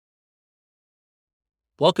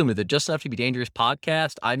Welcome to the Just Enough to Be Dangerous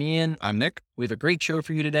podcast. I'm Ian. I'm Nick. We have a great show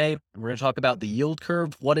for you today. We're going to talk about the yield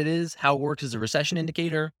curve, what it is, how it works as a recession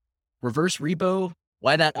indicator, reverse repo,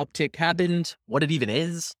 why that uptick happened, what it even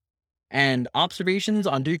is, and observations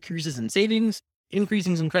on decreases in savings,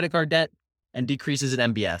 increases in credit card debt, and decreases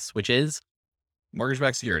in MBS, which is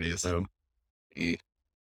Mortgage-backed securities.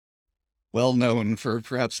 Well known for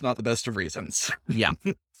perhaps not the best of reasons. Yeah,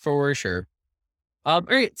 for sure. All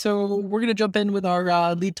right, so we're going to jump in with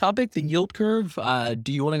our lead topic, the yield curve.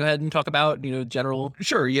 Do you want to go ahead and talk about, general?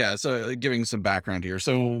 Sure, yeah. So giving some background here.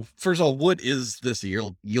 So first of all, what is this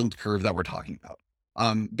yield curve that we're talking about?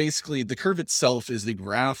 Basically, the curve itself is the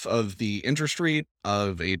graph of the interest rate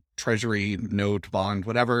of a treasury note, bond,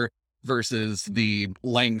 whatever, versus the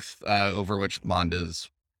length over which the bond is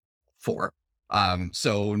for.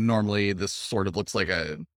 So normally this sort of looks like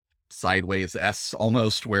a sideways S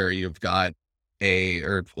almost, where you've got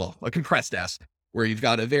a compressed S, where you've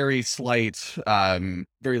got a very slight,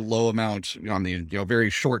 very low amount on the, very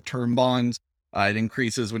short-term bonds. It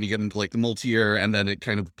increases when you get into like the multi-year, and then it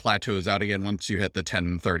kind of plateaus out again once you hit the 10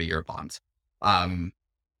 and 30-year bonds.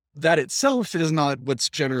 That itself is not what's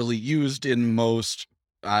generally used in most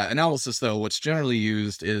analysis, though. What's generally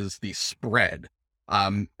used is the spread.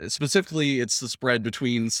 Specifically, it's the spread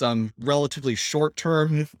between some relatively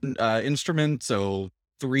short-term instrument, so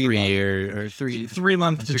 3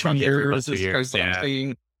 months to 10 years is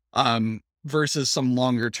saying, versus some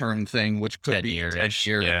longer term thing, which could be 10 years.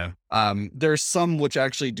 Yeah. There's some which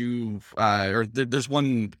actually do, there's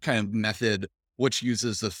one kind of method which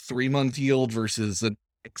uses the 3-month yield versus an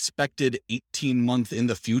expected 18-month in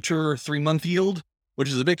the future 3-month yield, which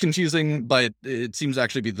is a bit confusing, but it seems to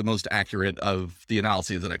actually be the most accurate of the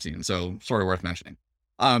analyses that I've seen. So sort of worth mentioning.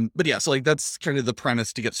 But yeah, so like that's kind of the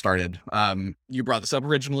premise to get started. You brought this up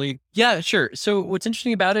originally. Yeah, sure. So what's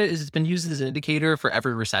interesting about it is it's been used as an indicator for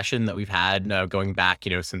every recession that we've had going back,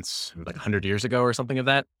 since like 100 years ago or something of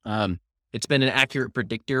that. It's been an accurate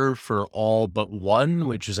predictor for all but one,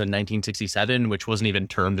 which was in 1967, which wasn't even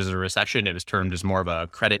termed as a recession. It was termed as more of a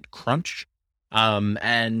credit crunch.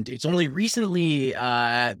 And it's only recently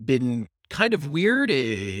been kind of weird.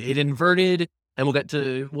 It inverted, and we'll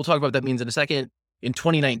talk about what that means in a second. In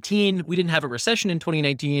 2019, we didn't have a recession in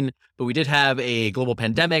 2019, but we did have a global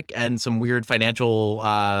pandemic and some weird financial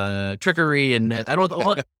trickery. And I don't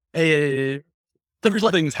know,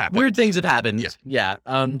 things happen. Weird things have happened. Yeah.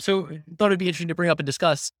 So I thought it'd be interesting to bring up and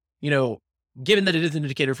discuss, given that it is an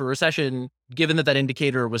indicator for recession, given that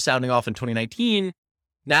indicator was sounding off in 2019,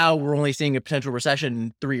 now we're only seeing a potential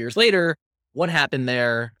recession 3 years later. What happened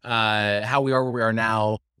there? How we are where we are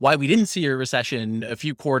now? Why we didn't see a recession a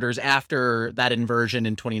few quarters after that inversion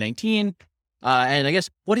in 2019? And I guess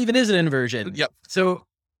what even is an inversion? Yep. So,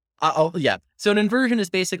 So an inversion is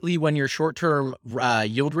basically when your short-term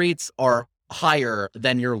yield rates are higher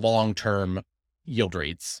than your long-term yield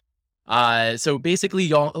rates. So basically,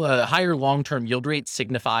 higher long-term yield rates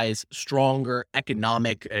signifies stronger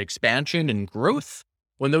economic expansion and growth.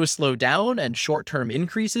 When those slow down and short-term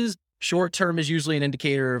increases, short-term is usually an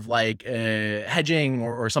indicator of like hedging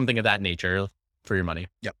or something of that nature for your money.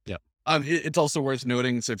 Yep. It's also worth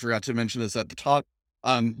noting, so I forgot to mention this at the top,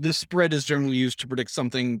 this spread is generally used to predict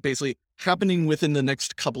something basically happening within the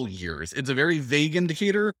next couple years. It's a very vague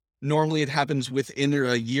indicator. Normally it happens within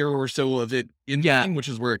a year or so of it ending, which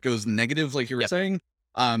is where it goes negative, like you were saying.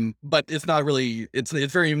 But it's not really, it's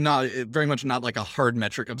very much not like a hard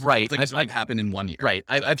metric of things that happen in 1 year. Right.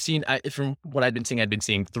 I've seen, from what I've been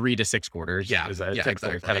seeing 3 to 6 quarters. Yeah.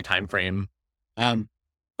 Exactly. Kind of time frame.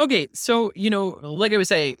 Okay. So, like I was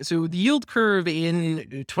saying, so the yield curve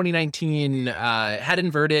in 2019, had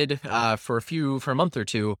inverted, for a month or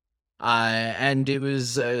two. And it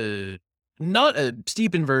was, not a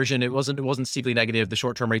steep inversion. It wasn't steeply negative. The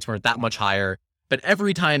short-term rates weren't that much higher. But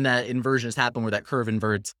every time that inversion has happened where that curve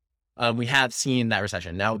inverts, we have seen that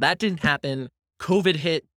recession. Now, that didn't happen. COVID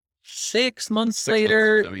hit 6 months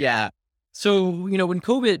later. Yeah. So, when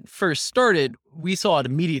COVID first started, we saw an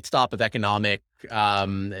immediate stop of economic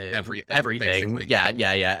everything. Basically.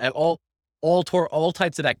 Yeah. All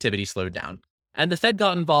types of activity slowed down. And the Fed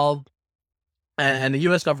got involved, and the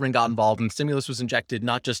U.S. government got involved, and stimulus was injected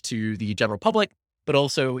not just to the general public, but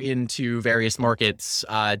also into various markets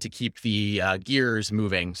to keep the gears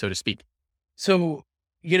moving, so to speak. So,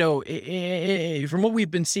 from what we've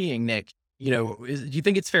been seeing, Nick, do you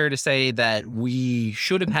think it's fair to say that we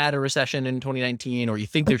should have had a recession in 2019, or you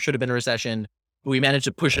think there should have been a recession, but we managed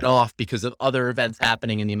to push it off because of other events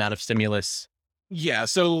happening and the amount of stimulus Yeah,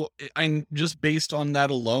 so I'm just based on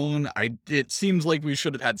that alone, it seems like we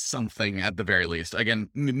should have had something at the very least. Again,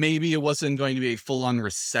 maybe it wasn't going to be a full-on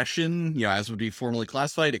recession, as would be formally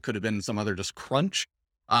classified. It could have been some other just crunch.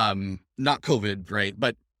 Not COVID, right?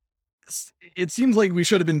 But it seems like we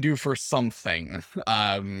should have been due for something.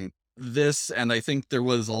 This, and I think there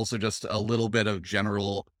was also just a little bit of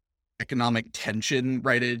general economic tension,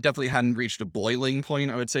 right? It definitely hadn't reached a boiling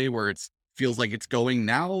point, I would say, where it feels like it's going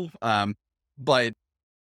now. But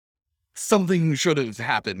something should have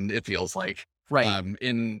happened, it feels like, Right.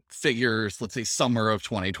 in figures, let's say summer of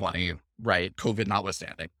 2020, Right. COVID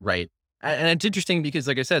notwithstanding. Right. And it's interesting because,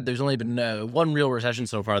 like I said, there's only been one real recession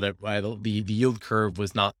so far that the yield curve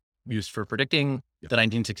was not used for predicting Yeah. the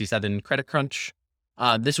 1967 credit crunch.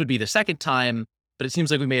 This would be the second time, but it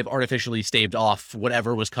seems like we may have artificially staved off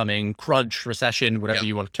whatever was coming, crunch, recession, whatever Yeah.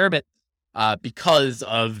 you want to term it, because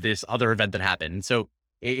of this other event that happened. So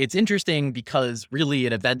it's interesting because really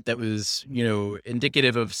an event that was,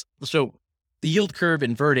 indicative of, so the yield curve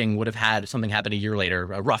inverting would have had something happen a year later,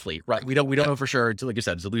 roughly, right? We don't know for sure. Like you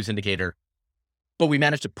said, it's a loose indicator, but we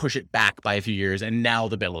managed to push it back by a few years, and now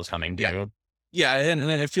the bill is coming due. Yeah. Yeah, and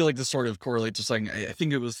I feel like this sort of correlates to something. I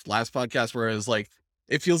think it was last podcast where I was like,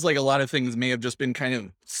 it feels like a lot of things may have just been kind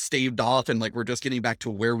of staved off, and like we're just getting back to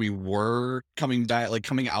where we were coming back, like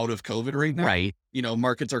coming out of COVID right now. Right.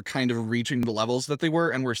 Markets are kind of reaching the levels that they were,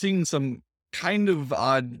 and we're seeing some kind of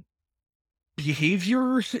odd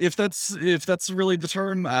behavior, if that's really the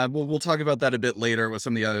term. We'll talk about that a bit later with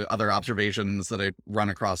some of the other observations that I run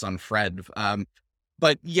across on Fred.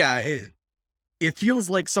 But yeah, it feels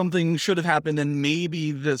like something should have happened, and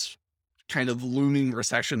maybe this kind of looming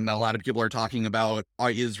recession that a lot of people are talking about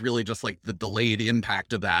is really just like the delayed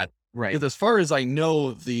impact of that. Right. Because as far as I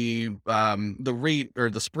know, the rate or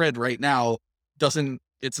the spread right now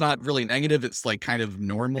it's not really negative. It's like kind of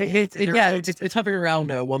normal. It's hovering around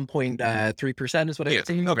 1.3% is what Yeah. I've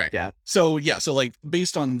seen. Okay. Yeah. So like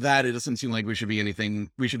based on that, it doesn't seem like we should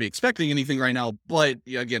be expecting anything right now. But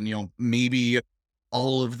again, maybe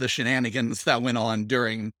all of the shenanigans that went on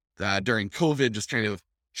during COVID just kind of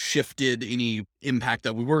shifted any impact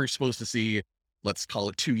that we were supposed to see, let's call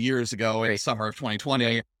it 2 years ago in summer of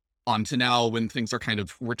 2020, onto now when things are kind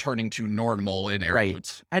of returning to normal in air Right.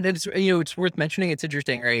 quotes. And it's worth mentioning. It's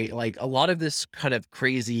interesting, right? Like a lot of this kind of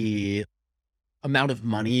crazy amount of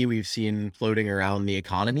money we've seen floating around the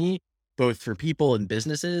economy, both for people and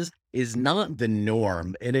businesses, is not the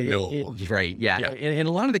norm. And right. Yeah. Yeah. In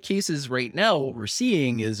a lot of the cases right now, what we're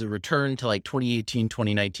seeing is a return to like 2018,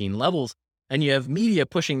 2019 levels. And you have media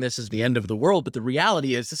pushing this as the end of the world. But the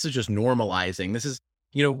reality is this is just normalizing. This is,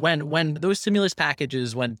 when those stimulus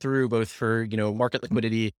packages went through both for, market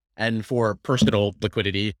liquidity and for personal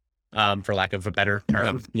liquidity, for lack of a better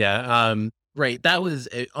term. Yeah. Right. That was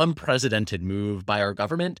an unprecedented move by our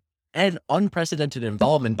government and unprecedented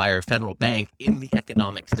involvement by our federal bank in the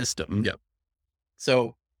economic system. Yep.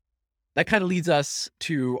 So that kind of leads us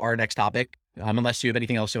to our next topic. Unless you have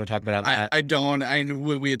anything else you want to talk about. I don't.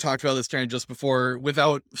 We had talked about this kind of just before,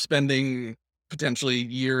 without spending potentially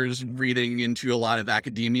years reading into a lot of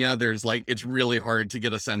academia. It's really hard to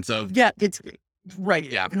get a sense of. Yeah, it's right.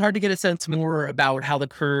 Yeah, it's hard to get a sense more about how the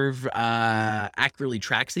curve accurately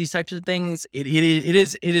tracks these types of things. It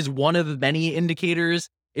is one of the many indicators.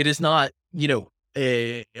 It is not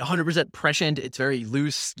 100% prescient. It's very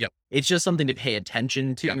loose. Yep. It's just something to pay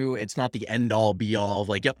attention to. Yep. It's not the end all be all of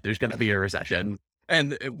like, yep, there's going to be a recession.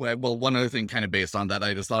 And one other thing kind of based on that,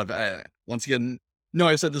 I just thought of, once again, no,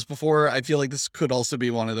 I said this before. I feel like this could also be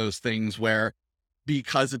one of those things where,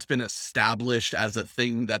 because it's been established as a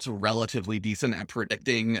thing that's relatively decent at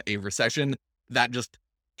predicting a recession, that just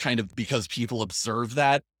kind of, because people observe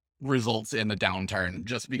that, results in a downturn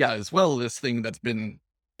just because, this thing that's been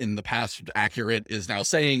in the past accurate is now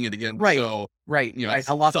saying it again. Right. So, right. It's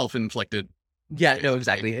a lot self-inflicted. Yeah, no,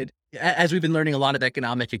 exactly. As we've been learning, a lot of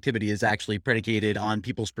economic activity is actually predicated on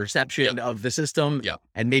people's perception of the system,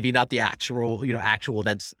 and maybe not the actual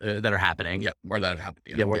events that are happening. Yeah, where that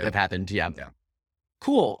happened. Where that happened. Yeah. Yeah.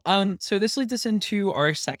 Cool. So this leads us into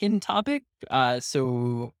our second topic.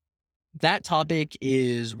 So that topic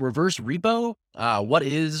is reverse repo. What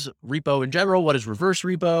is repo in general? What is reverse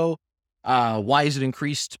repo? Why is it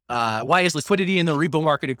increased? Why is liquidity in the repo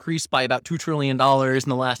market increased by about $2 trillion in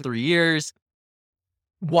the last 3 years?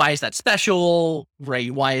 Why is that special?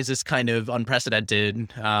 Right? Why is this kind of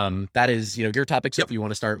unprecedented? That is, your topic. So if you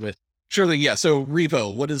want to start with. Surely, yeah. So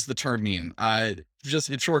repo, what does the term mean?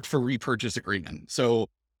 Just it's short for repurchase agreement. So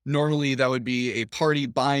normally that would be a party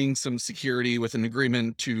buying some security with an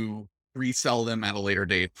agreement to resell them at a later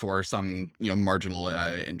date for some, marginal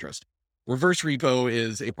interest. Reverse repo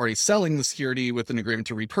is a party selling the security with an agreement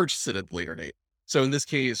to repurchase it at the later date. So in this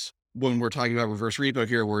case, when we're talking about reverse repo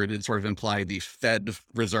here, where it sort of imply the Fed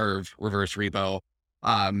Reserve reverse repo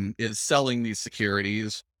is selling these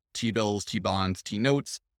securities, T-bills, T-bonds,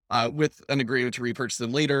 T-notes, with an agreement to repurchase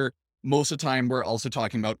them later. Most of the time, we're also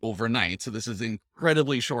talking about overnight. So this is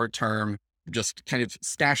incredibly short term, just kind of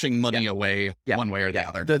stashing money away one way or the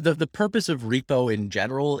other. The purpose of repo in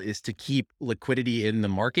general is to keep liquidity in the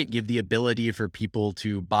market, give the ability for people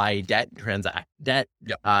to buy debt, transact debt.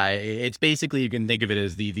 It's basically, you can think of it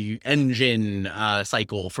as the engine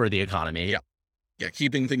cycle for the economy. Yeah,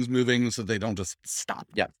 keeping things moving so they don't just stop.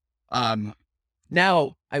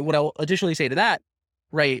 Now, what I'll additionally say to that,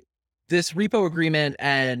 right, this repo agreement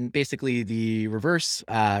and basically the reverse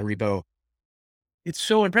repo, it's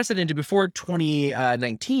so unprecedented. Before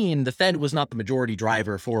 2019, the Fed was not the majority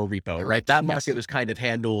driver for repo, right? That market was kind of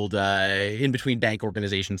handled in between bank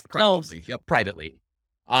organizations themselves, privately.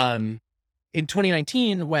 In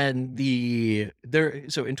 2019,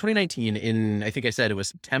 so in 2019, I think I said it was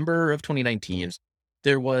September of 2019,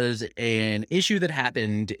 there was an issue that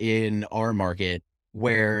happened in our market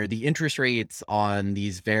where the interest rates on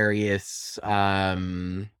these various, what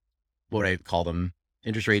do I call them?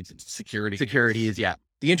 Interest rates, securities. Yeah.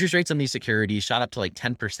 The interest rates on these securities shot up to like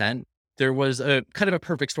 10%. There was a kind of a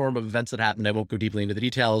perfect storm of events that happened. I won't go deeply into the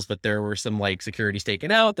details, but there were some like securities taken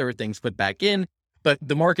out. There were things put back in, but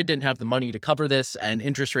the market didn't have the money to cover this, and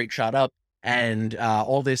interest rates shot up, and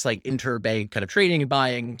all this like interbank kind of trading and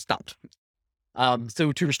buying stopped.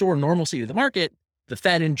 So to restore normalcy to the market, the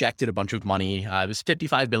Fed injected a bunch of money. It was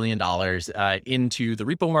 $55 billion into the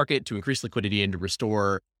repo market to increase liquidity and to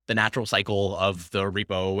restore the natural cycle of the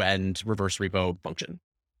repo and reverse repo function.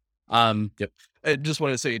 I just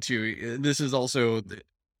want to say too, this is also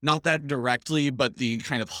not that directly, but the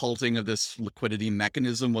kind of halting of this liquidity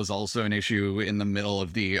mechanism was also an issue in the middle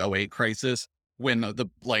of the '08 crisis when when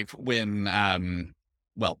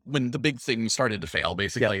the big thing started to fail,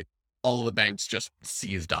 basically. All of the banks just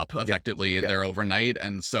seized up effectively there overnight.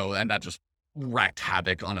 And that just wreaked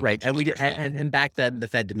havoc on it. And back then the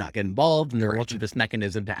Fed did not get involved, and there wasn't this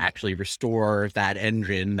mechanism to actually restore that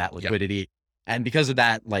engine, that liquidity. And because of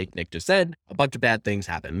that, like Nick just said, a bunch of bad things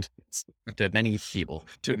happened to many people.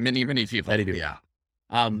 Many people. Yeah.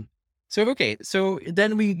 So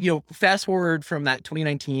then we, fast forward from that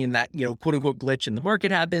 2019, that, quote unquote glitch in the market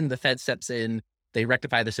happened. The Fed steps in, they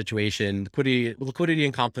rectify the situation. Liquidity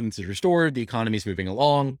and confidence is restored. The economy is moving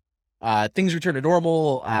along. Things return to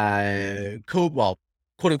normal. Quote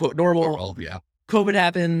unquote normal. COVID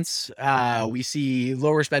happens. We see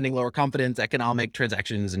lower spending, lower confidence, economic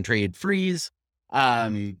transactions and trade freeze.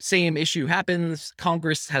 Same issue happens.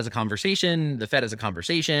 Congress has a conversation. The Fed has a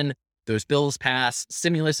conversation. Those bills pass.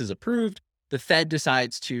 Stimulus is approved. The Fed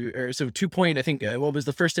decides I think, what was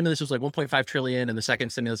the first stimulus was like 1.5 trillion, and the second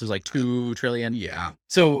stimulus was like 2 trillion. Yeah.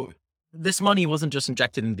 So this money wasn't just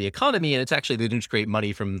injected into the economy, and they didn't create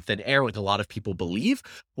money from thin air, like a lot of people believe.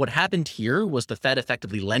 What happened here was the Fed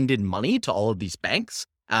effectively lended money to all of these banks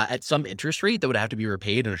at some interest rate that would have to be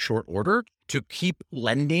repaid in a short order to keep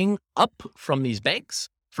lending up from these banks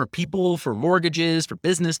for people, for mortgages, for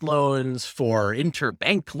business loans, for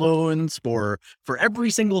interbank loans, for every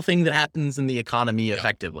single thing that happens in the economy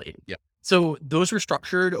effectively. So those were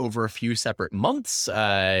structured over a few separate months.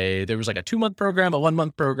 There was like a 2-month program, a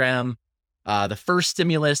 1-month program. The first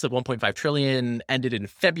stimulus of 1.5 trillion ended in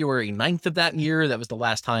February 9th of that year. That was the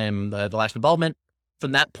last time, the last involvement.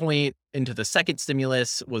 From that point into the second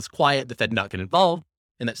stimulus was quiet. The Fed did not get involved.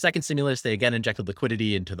 In that second stimulus, they again injected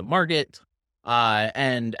liquidity into the market.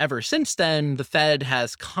 And ever since then, the Fed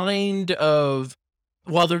has kind of,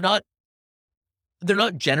 while they're not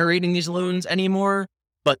generating these loans anymore,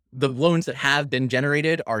 but the loans that have been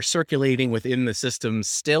generated are circulating within the system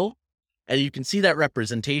still. And you can see that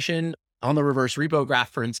representation on the reverse repo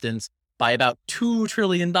graph, for instance, by about $2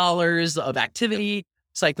 trillion of activity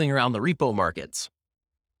cycling around the repo markets.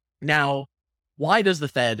 Now, why does the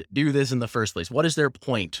Fed do this in the first place? What is their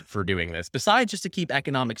point for doing this? Besides just to keep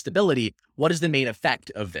economic stability, what is the main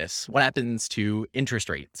effect of this? What happens to interest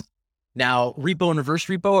rates? Now, repo and reverse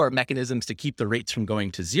repo are mechanisms to keep the rates from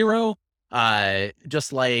going to zero.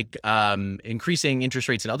 Just like increasing interest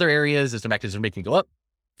rates in other areas is a mechanism for making it go up.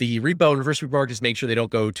 The repo and reverse repo just make sure they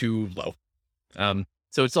don't go too low.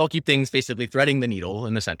 So it's all keep things basically threading the needle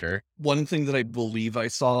in the center. One thing that I believe I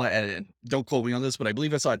saw, and don't quote me on this, but I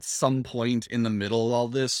believe I saw at some point in the middle of all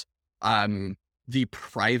this, the kind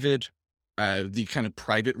of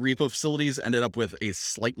private repo facilities ended up with a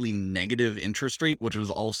slightly negative interest rate, which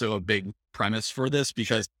was also a big premise for this,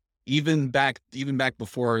 because even back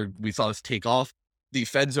before we saw this take off, the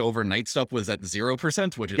Fed's overnight stuff was at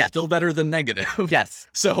 0%, which is Yes. still better than negative. Yes.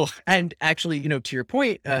 So, And actually, to your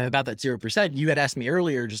point about that 0%, you had asked me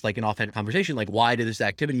earlier, just like an offhand conversation, like why did this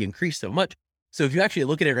activity increase so much? So if you actually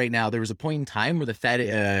look at it right now, there was a point in time where the Fed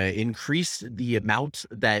increased the amount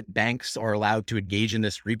that banks are allowed to engage in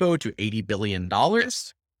this repo to $80 billion.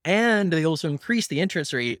 And they also increased the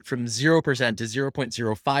interest rate from 0% to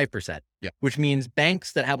 0.05%, yeah, which means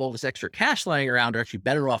banks that have all this extra cash lying around are actually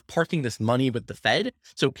better off parking this money with the Fed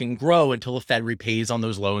so it can grow until the Fed repays on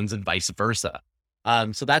those loans and vice versa.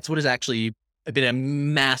 So that's what has actually been a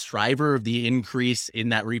mass driver of the increase in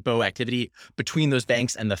that repo activity between those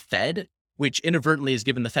banks and the Fed, which inadvertently has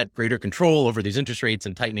given the Fed greater control over these interest rates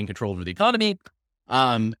and tightening control over the economy.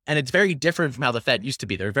 And it's very different from how the Fed used to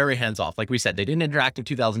be. They're very hands off. Like we said, they didn't interact in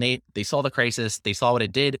 2008. They saw the crisis. They saw what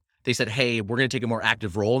it did. They said, hey, we're going to take a more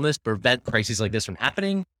active role in this, prevent crises like this from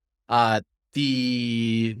happening.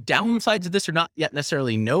 The downsides of this are not yet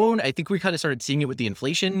necessarily known. I think we kind of started seeing it with the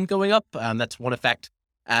inflation going up. That's one effect.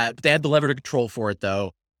 They had the lever to control for it,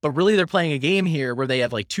 though. But really, they're playing a game here where they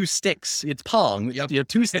have like two sticks. It's Pong. Yep. You have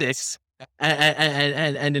two sticks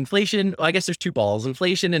and inflation. Well, I guess there's two balls,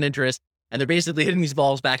 inflation and interest. And they're basically hitting these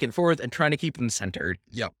balls back and forth and trying to keep them centered.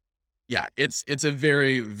 Yep. Yeah. It's a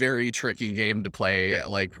very, very tricky game to play,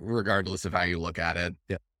 like regardless of how you look at it.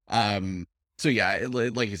 Yeah. So yeah,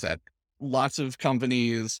 like you said, lots of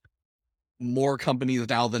companies, more companies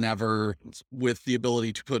now than ever, with the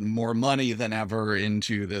ability to put more money than ever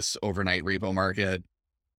into this overnight repo market.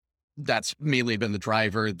 That's mainly been the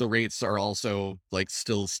driver. The rates are also like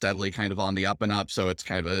still steadily kind of on the up and up. So it's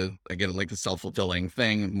kind of again, like a self-fulfilling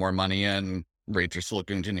thing, more money in, rates are still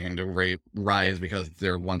continuing to rise because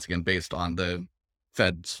they're once again based on the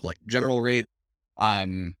Fed's like general rate.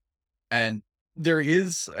 And there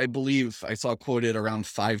is, I believe I saw quoted around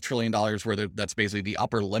 $5 trillion where that's basically the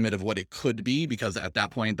upper limit of what it could be, because at that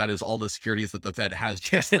point, that is all the securities that the Fed has.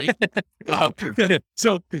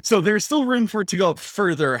 So there's still room for it to go up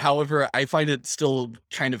further. However, I find it still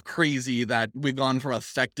kind of crazy that we've gone from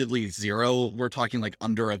effectively zero, we're talking like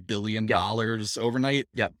under $1 billion overnight,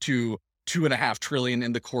 to $2.5 trillion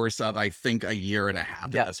in the course of, I think, a year and a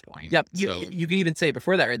half at this point. Yep. You can even say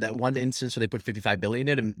before that, right? That one instance where they put 55 billion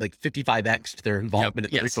in and like 55x their involvement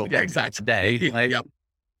in the repo. Yeah, exactly. Today. Like,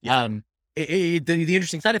 the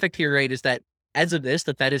interesting side effect here, right, is that as of this,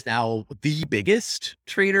 the Fed is now the biggest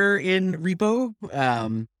trader in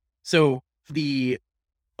repo. So the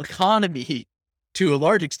economy, to a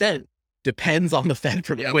large extent, depends on the Fed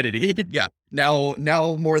for liquidity. Yeah. Now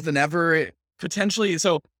more than ever, potentially.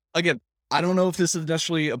 So again, I don't know if this is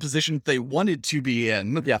necessarily a position they wanted to be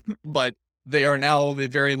in, but they are now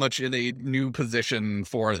very much in a new position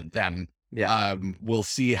for them. We'll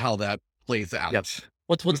see how that plays out.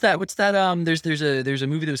 What's that? There's a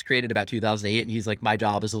movie that was created about 2008, and he's like, my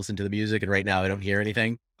job is to listen to the music, and right now I don't hear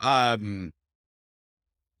anything.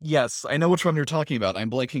 Yes, I know which one you're talking about. I'm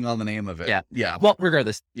blanking on the name of it. Yeah. Well,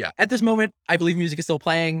 regardless. At this moment, I believe music is still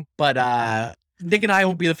playing, but Nick and I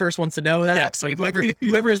won't be the first ones to know that. So whoever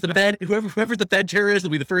is the Fed, whoever the Fed chair is, will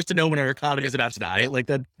be the first to know when our economy is about to die. Like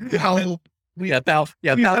that. Powell.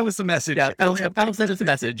 That was the message. Powell said it's the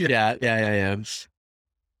message. Yeah.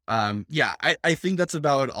 I think that's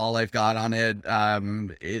about all I've got on it.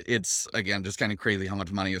 It's again just kind of crazy how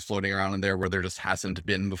much money is floating around in there where there just hasn't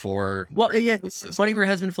been before. Well, yeah, money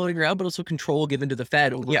has been floating around, but also control given to the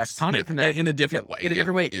Fed. Yes, in a different way. In a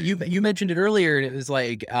different way. You mentioned it earlier, and it was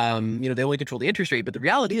like, they only control the interest rate, but the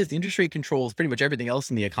reality is the interest rate controls pretty much everything else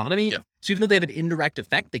in the economy. So even though they have an indirect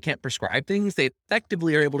effect, they can't prescribe things. They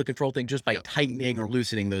effectively are able to control things just by tightening or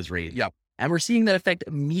loosening those rates. And we're seeing that effect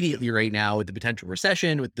immediately right now with the potential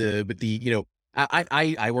recession, with the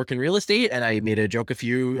I work in real estate, and I made a joke a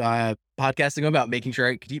few podcasts ago about making sure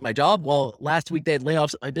I could keep my job. Well, last week they had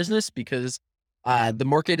layoffs at my business because the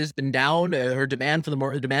market has been down, or demand's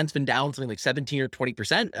been down something like 17 or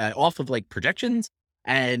 20% off of like projections.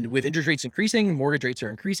 And with interest rates increasing, mortgage rates are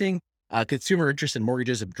increasing. Consumer interest in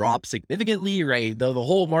mortgages have dropped significantly, right? The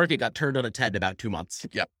whole market got turned on its head in about 2 months.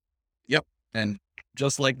 Yep. And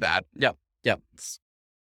just like that. It's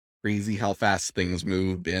crazy how fast things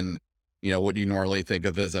move in, what you normally think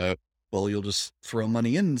of as you'll just throw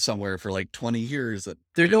money in somewhere for like 20 years.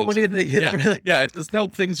 There's no money. It's no,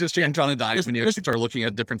 things just change on a dime when you start looking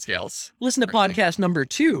at different scales. Listen to podcast number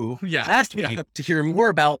 2 last week to hear more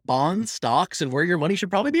about bonds, stocks, and where your money should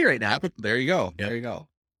probably be right now. There you go. There you go.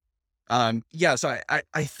 So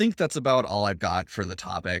I think that's about all I've got for the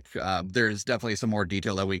topic. There's definitely some more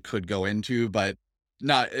detail that we could go into, but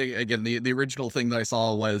not again, the original thing that I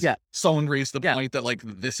saw was Yeah. someone raised the Yeah. point that like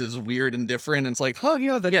this is weird and different. And it's like, oh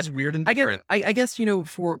yeah, that Yeah. is weird and I guess, different. I guess,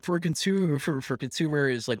 for consumer, for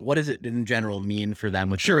consumers, like, what does it in general mean for them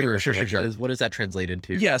with the Sure, tariff? sure, sure, Like, sure. what does that translate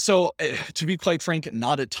into? Yeah, so to be quite frank,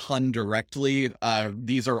 not a ton directly.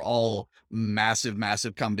 These are all massive,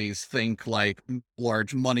 massive companies. Think like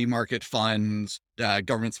large money market funds,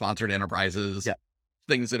 government sponsored enterprises, Yeah.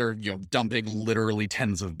 things that are dumping literally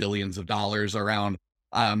tens of billions of dollars around.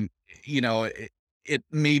 Um, it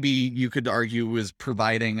maybe you could argue is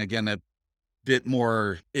providing again a bit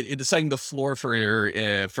more. It is setting the floor for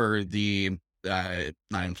the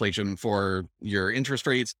not inflation for your interest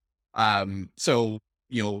rates. So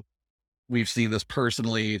you know we've seen this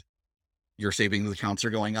personally. Your savings accounts are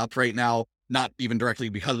going up right now, not even directly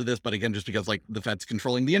because of this, but again, just because like the Fed's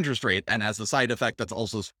controlling the interest rate. And as a side effect, that's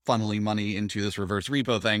also funneling money into this reverse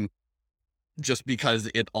repo thing, just because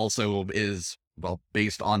it also is, well,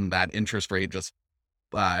 based on that interest rate, just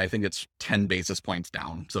I think it's 10 basis points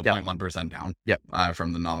down. So Yep. 0.1% down Yep.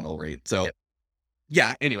 from the nominal rate. So Yep.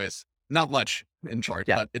 yeah, anyways, not much in short,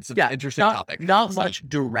 Yeah. but it's an Yeah. interesting topic. Not So, much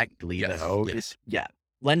directly yes, though. yes, Yeah.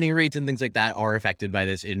 Lending rates and things like that are affected by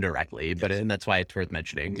this indirectly, but, yes, and that's why it's worth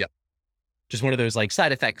mentioning. yep, Just one of those like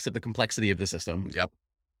side effects of the complexity of the system. yep.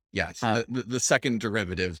 Yes, Uh, the second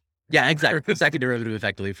derivative. yeah, exactly. The second derivative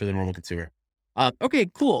effectively for the normal consumer. Okay,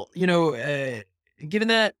 cool. Given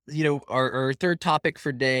that, our third topic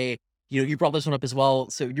for day, you brought this one up as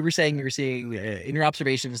well. So you were saying you were seeing in your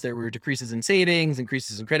observations, there were decreases in savings,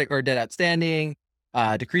 increases in credit card debt outstanding,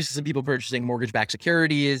 decreases in people purchasing mortgage-backed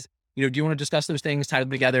securities. Do you want to discuss those things, tie them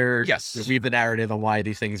together, Yes. weave the narrative on why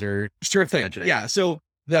these things are Sure thing. mentioning? Yeah. So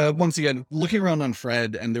once again, looking around on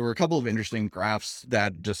Fred, and there were a couple of interesting graphs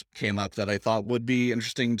that just came up that I thought would be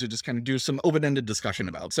interesting to just kind of do some open-ended discussion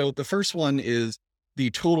about. So the first one is the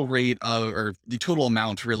total rate of, or the total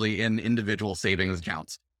amount really in individual savings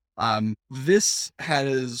accounts. This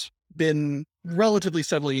has been relatively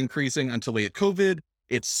steadily increasing until we hit COVID.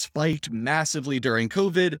 It spiked massively during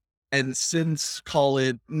COVID. And since call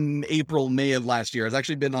it April, May of last year, it's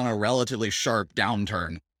actually been on a relatively sharp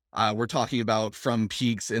downturn. We're talking about from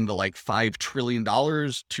peaks in the like $5 trillion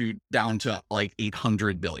to down to like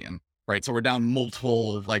 800 billion, right? So we're down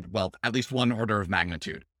multiple, like, well, at least one order of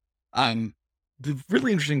magnitude. The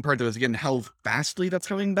really interesting part though is again, how fastly that's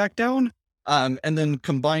coming back down. And then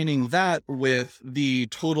combining that with the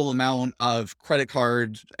total amount of credit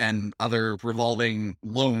cards and other revolving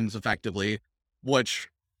loans effectively, which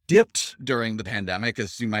dipped during the pandemic,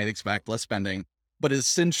 as you might expect, less spending, but has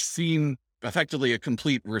since seen effectively a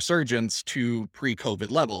complete resurgence to pre-COVID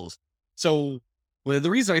levels. So well, the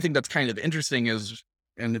reason I think that's kind of interesting is,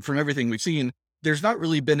 and from everything we've seen, there's not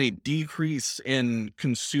really been a decrease in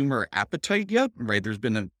consumer appetite yet, right? There's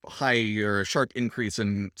been a high or a sharp increase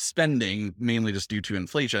in spending, mainly just due to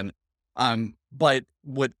inflation. But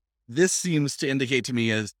what this seems to indicate to me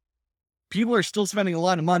is people are still spending a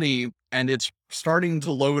lot of money, and it's starting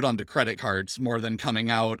to load onto credit cards more than coming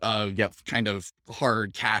out of kind of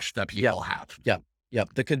hard cash that people have. Yep.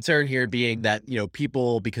 Yep. The concern here being that,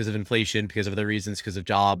 people, because of inflation, because of other reasons, because of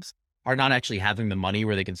jobs, are not actually having the money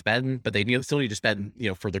where they can spend, but they still need to spend,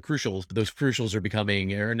 for the crucials. But those crucials are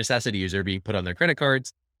becoming, or necessities are being put on their credit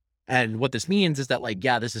cards. And what this means is that, like,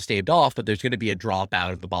 yeah, this is staved off, but there's going to be a drop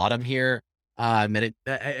out of the bottom here. And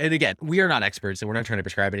again, we are not experts and we're not trying to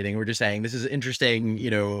prescribe anything. We're just saying this is interesting,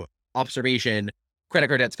 observation. Credit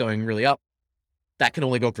card debt's going really up. That can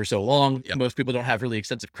only go for so long. Yep. Most people don't have really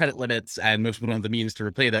extensive credit limits, and most people don't have the means to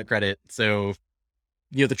repay that credit. So,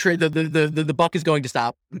 the buck is going to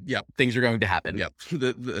stop. Yep. Things are going to happen. Yep.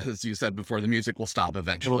 As you said before, the music will stop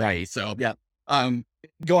eventually. Right. So, Yep.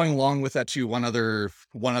 Going along with that too, one other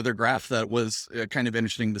graph that was kind of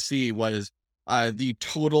interesting to see was the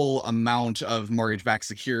total amount of mortgage-backed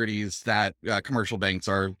securities that commercial banks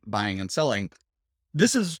are buying and selling.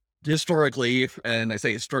 This is historically, and I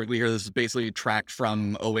say historically here, this is basically tracked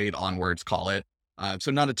from '08 onwards, call it.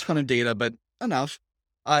 So not a ton of data, but enough.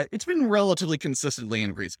 It's been relatively consistently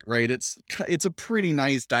increasing, right? It's a pretty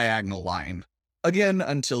nice diagonal line. Again,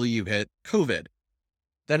 until you hit COVID.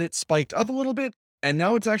 Then it spiked up a little bit, and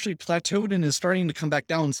now it's actually plateaued and is starting to come back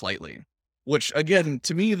down slightly. Which again,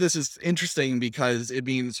 to me, this is interesting because it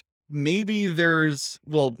means maybe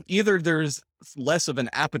either there's less of an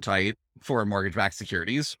appetite for mortgage-backed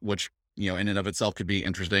securities, which, in and of itself could be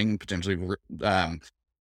interesting, potentially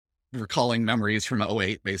recalling memories from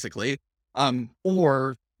 '08, basically.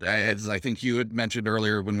 Or as I think you had mentioned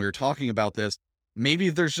earlier when we were talking about this, maybe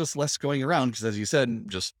there's just less going around because, as you said,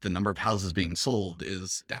 just the number of houses being sold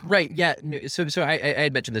is down. Right. Yeah. So I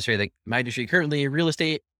had mentioned this, right? Like my industry currently, real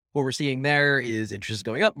estate, what we're seeing there is interest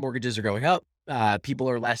going up, mortgages are going up. People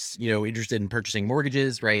are less, interested in purchasing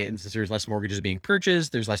mortgages, right? And since there's less mortgages being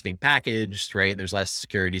purchased, there's less being packaged, right? There's less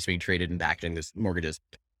securities being traded and backing these mortgages.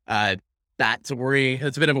 That's a worry.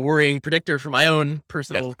 That's a bit of a worrying predictor for my own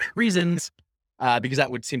personal reasons, because that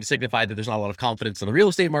would seem to signify that there's not a lot of confidence in the real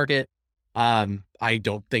estate market. I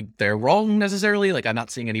don't think they're wrong necessarily. Like, I'm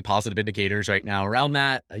not seeing any positive indicators right now around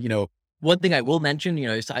that. One thing I will mention,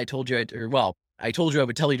 I told you, I told you I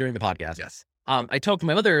would tell you during the podcast. Yes. I talked to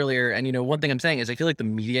my mother earlier, and one thing I'm saying is I feel like the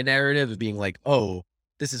media narrative of being like, oh,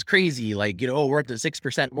 this is crazy, like, oh, we're up to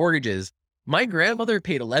 6% mortgages. My grandmother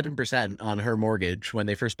paid 11% on her mortgage when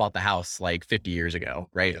they first bought the house like 50 years ago,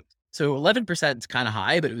 right? Yep. So 11% is kind of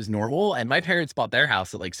high, but it was normal. And my parents bought their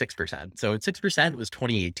house at like 6%. So at 6% was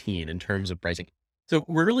 2018 in terms of pricing. So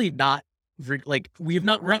we're really not we're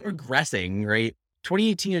not regressing, right?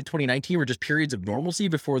 2018 and 2019 were just periods of normalcy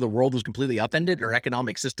before the world was completely upended. Our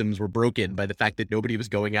economic systems were broken by the fact that nobody was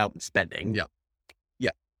going out and spending. Yeah.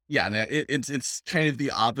 Yeah. Yeah. And it's kind of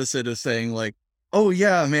the opposite of saying like, oh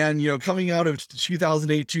yeah, man, coming out of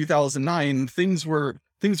 2008, 2009, things were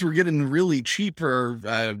getting really cheap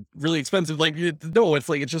or really expensive. Like, no, it's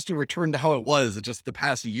like, it's just a return to how it was. It's just the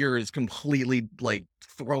past year is completely like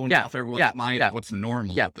thrown off everyone's mind of what's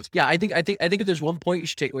normal. Yeah. I think if there's one point you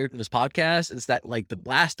should take away from this podcast, is that like the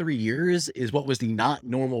last 3 years is what was the not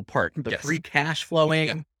normal part. The free cash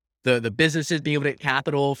flowing, the businesses being able to get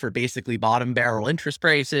capital for basically bottom barrel interest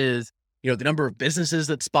prices, the number of businesses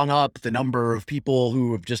that spun up, the number of people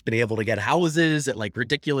who have just been able to get houses at like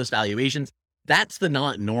ridiculous valuations. That's the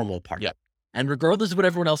not normal part. Yep. And regardless of what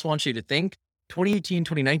everyone else wants you to think, 2018,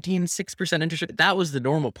 2019, 6% interest rate, that was the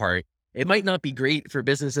normal part. It might not be great for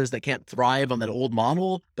businesses that can't thrive on that old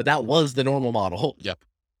model, but that was the normal model. Yep.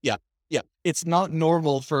 Yeah. Yeah. It's not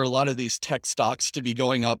normal for a lot of these tech stocks to be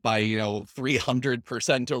going up by,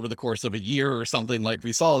 300% over the course of a year or something like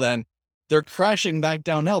we saw then. They're crashing back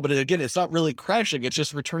down now, but again, it's not really crashing. It's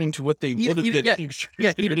just returning to what they would have been.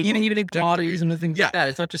 Even in commodities and things like that.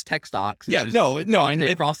 It's not just tech stocks. No,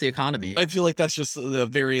 across the economy. I feel like that's just a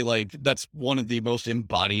very that's one of the most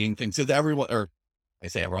embodying things. Because everyone, or I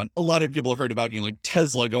say everyone, a lot of people have heard about like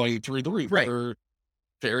Tesla going through the roof for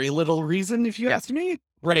very little reason, if you ask me.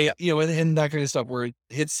 Right, and that kind of stuff where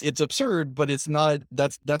it's absurd, but it's not.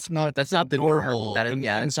 That's not the normal.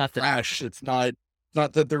 It's not the crash. It's not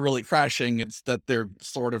that they're really crashing, it's that they're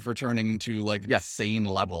sort of returning to like the same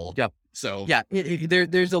level. Yep. So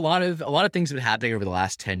there's a lot of things that have been happening over the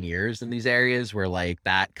last 10 years in these areas where like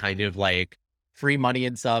that kind of like free money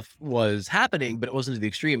and stuff was happening, but it wasn't to the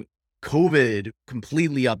extreme. COVID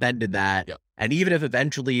completely upended that. Yep. And even if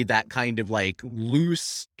eventually that kind of like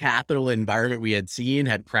loose capital environment we had seen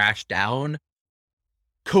had crashed down,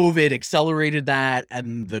 COVID accelerated that,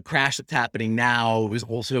 and the crash that's happening now was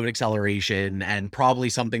also an acceleration and probably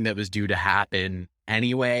something that was due to happen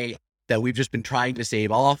anyway, that we've just been trying to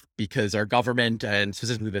save off because our government and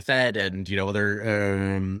specifically the Fed and,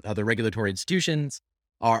 other regulatory institutions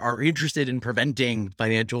are interested in preventing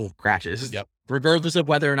financial crashes, regardless of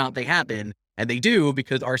whether or not they happen. And they do,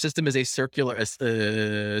 because our system is a secular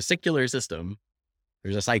system.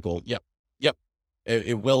 There's a cycle. Yep.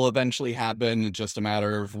 It will eventually happen. It's just a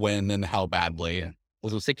matter of when and how badly.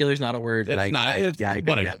 Also, secular is not a word. It's not.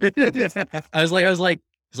 I was like,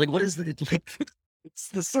 what is it? It's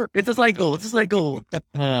the circle. It's a cycle. It's a cycle.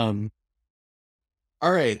 All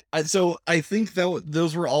right. So I think that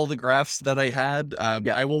those were all the graphs that I had.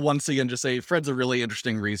 I will once again just say Fred's a really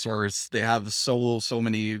interesting resource. They have so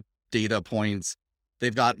many data points.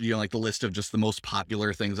 They've got, like the list of just the most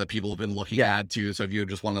popular things that people have been looking at too. So if you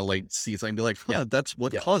just want to like see something, be like, that's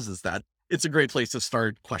what causes that. It's a great place to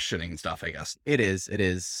start questioning stuff, I guess. It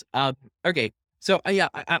is. Okay. So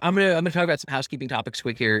I'm gonna talk about some housekeeping topics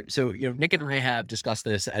quick here. So Nick and I have discussed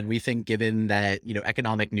this, and we think given that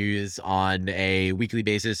economic news on a weekly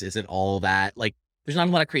basis isn't all that like there's not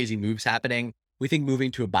a lot of crazy moves happening. We think moving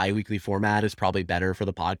to a bi-weekly format is probably better for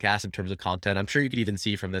the podcast in terms of content. I'm sure you could even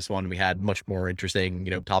see from this one, we had much more interesting,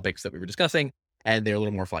 topics that we were discussing, and they're a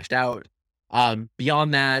little more fleshed out.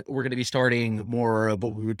 Beyond that, we're going to be starting more of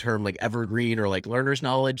what we would term like evergreen or like learner's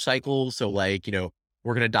knowledge cycles. So like,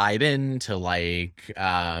 we're going to dive into like,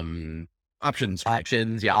 options,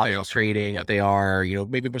 options trading, if they are,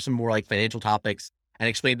 maybe with some more like financial topics and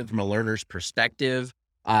explain them from a learner's perspective.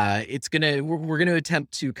 We're going to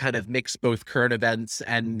attempt to kind of mix both current events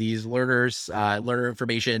and these learner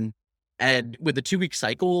information. And with the 2-week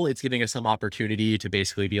cycle, it's giving us some opportunity to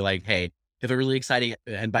basically be like, hey, if a really exciting,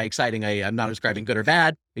 and by exciting, I'm not describing good or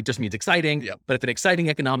bad, it just means exciting. But if an exciting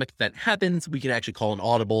economic event happens, we can actually call an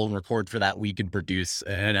audible and record for that week and produce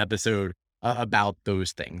an episode about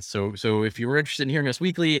those things. So if you were interested in hearing us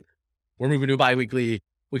weekly, we're moving to bi-weekly.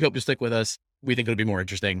 We hope you stick with us. We think it'll be more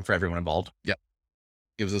interesting for everyone involved. Yep.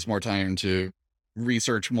 Gives us more time to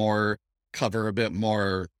research more, cover a bit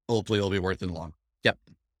more. Hopefully it'll be worth it long. Yep.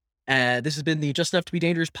 This has been the Just Enough to Be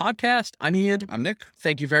Dangerous podcast. I'm Ian. I'm Nick.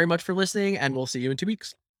 Thank you very much for listening, and we'll see you in 2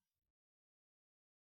 weeks.